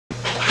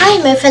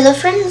Hi my fellow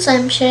friends,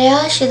 I'm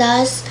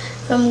Shreyashi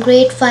from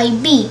grade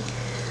 5B.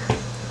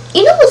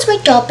 You know what's my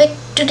topic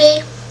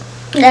today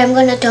that I'm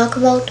going to talk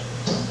about?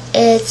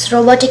 It's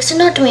robotics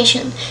and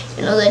automation.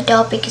 You know the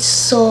topic is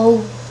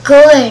so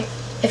good.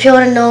 If you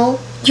want to know,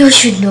 you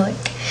should know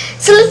it.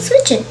 So let's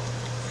switch it.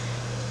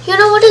 You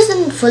know what is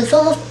the full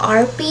form of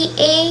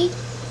RPA?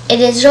 It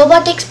is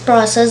Robotics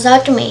Process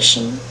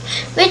Automation,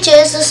 which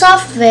is a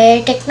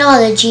software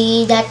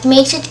technology that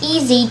makes it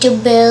easy to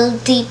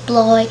build,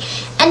 deploy,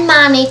 and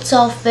manage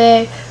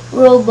software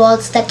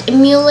robots that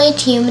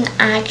emulate human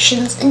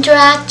actions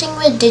interacting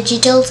with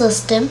digital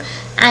system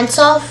and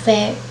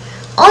software.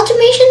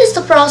 Automation is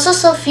the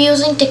process of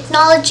using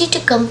technology to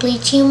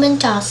complete human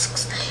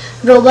tasks.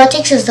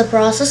 Robotics is the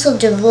process of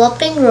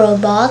developing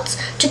robots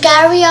to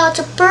carry out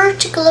a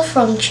particular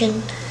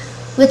function.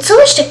 With so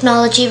much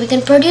technology, we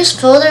can produce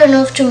further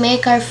enough to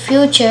make our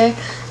future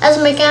as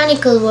a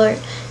mechanical world.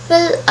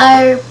 Well,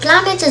 our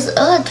planet is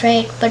Earth,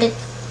 right? But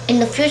in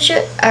the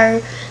future,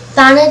 our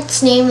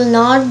planet's name will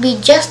not be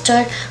just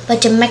Earth,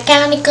 but a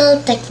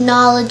mechanical,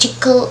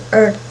 technological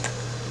Earth.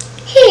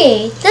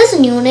 Hey, there's a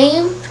new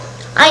name.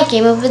 I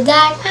came up with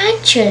that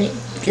actually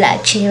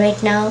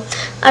right now.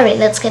 Alright,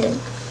 let's get in.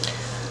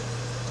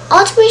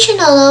 Automation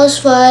allows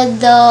for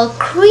the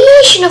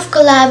creation of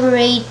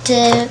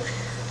collaborative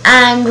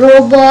and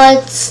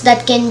robots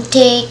that can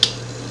take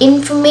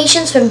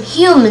information from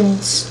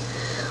humans.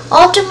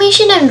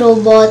 Automation and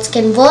robots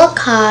can work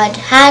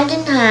hand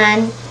in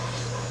hand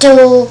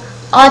to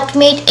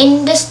automate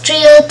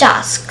industrial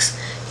tasks.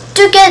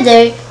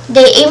 Together,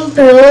 they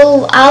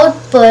improve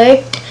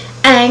output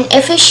and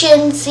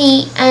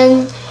efficiency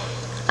and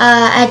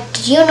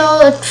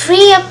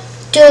free up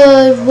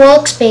the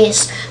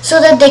workspace so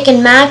that they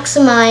can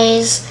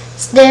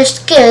maximize their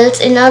skills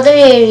in other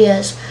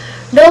areas.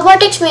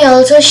 Robotics may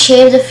also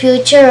shape the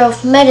future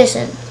of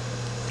medicine.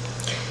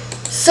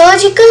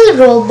 Surgical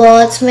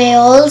robots may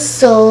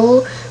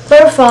also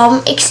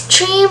perform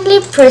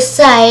extremely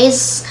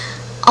precise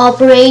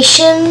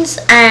operations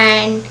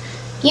and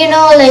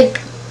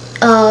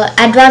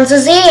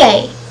advances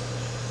AI.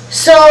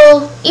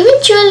 So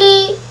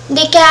eventually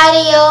they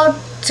carry out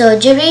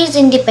surgeries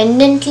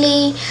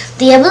independently.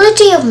 The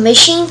ability of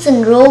machines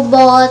and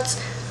robots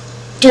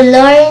to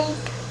learn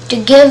to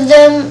give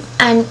them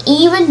an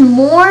even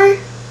more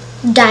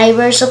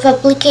diverse of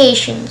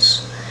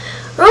applications.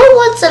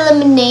 Robots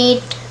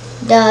eliminate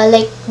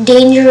the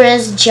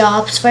dangerous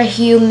jobs for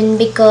human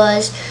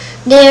because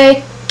they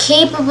are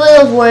capable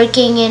of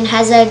working in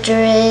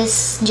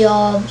hazardous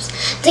jobs.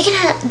 They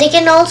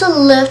can also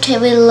lift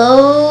heavy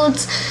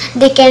loads.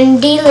 They can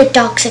deal with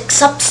toxic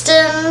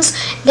substance.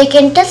 They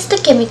can test the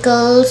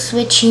chemicals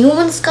which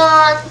humans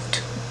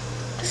can't.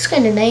 This is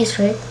kind of nice,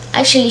 right?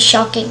 Actually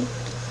shocking.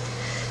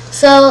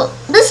 So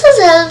this has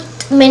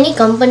helped many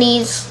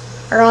companies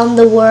around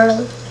the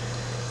world.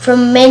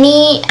 From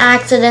many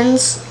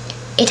accidents,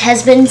 it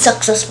has been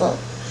successful.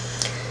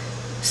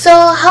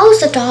 So how's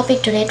the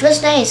topic today? It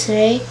was nice,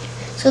 right?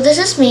 So this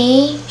is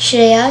me,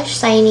 Shreya,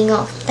 signing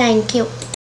off. Thank you.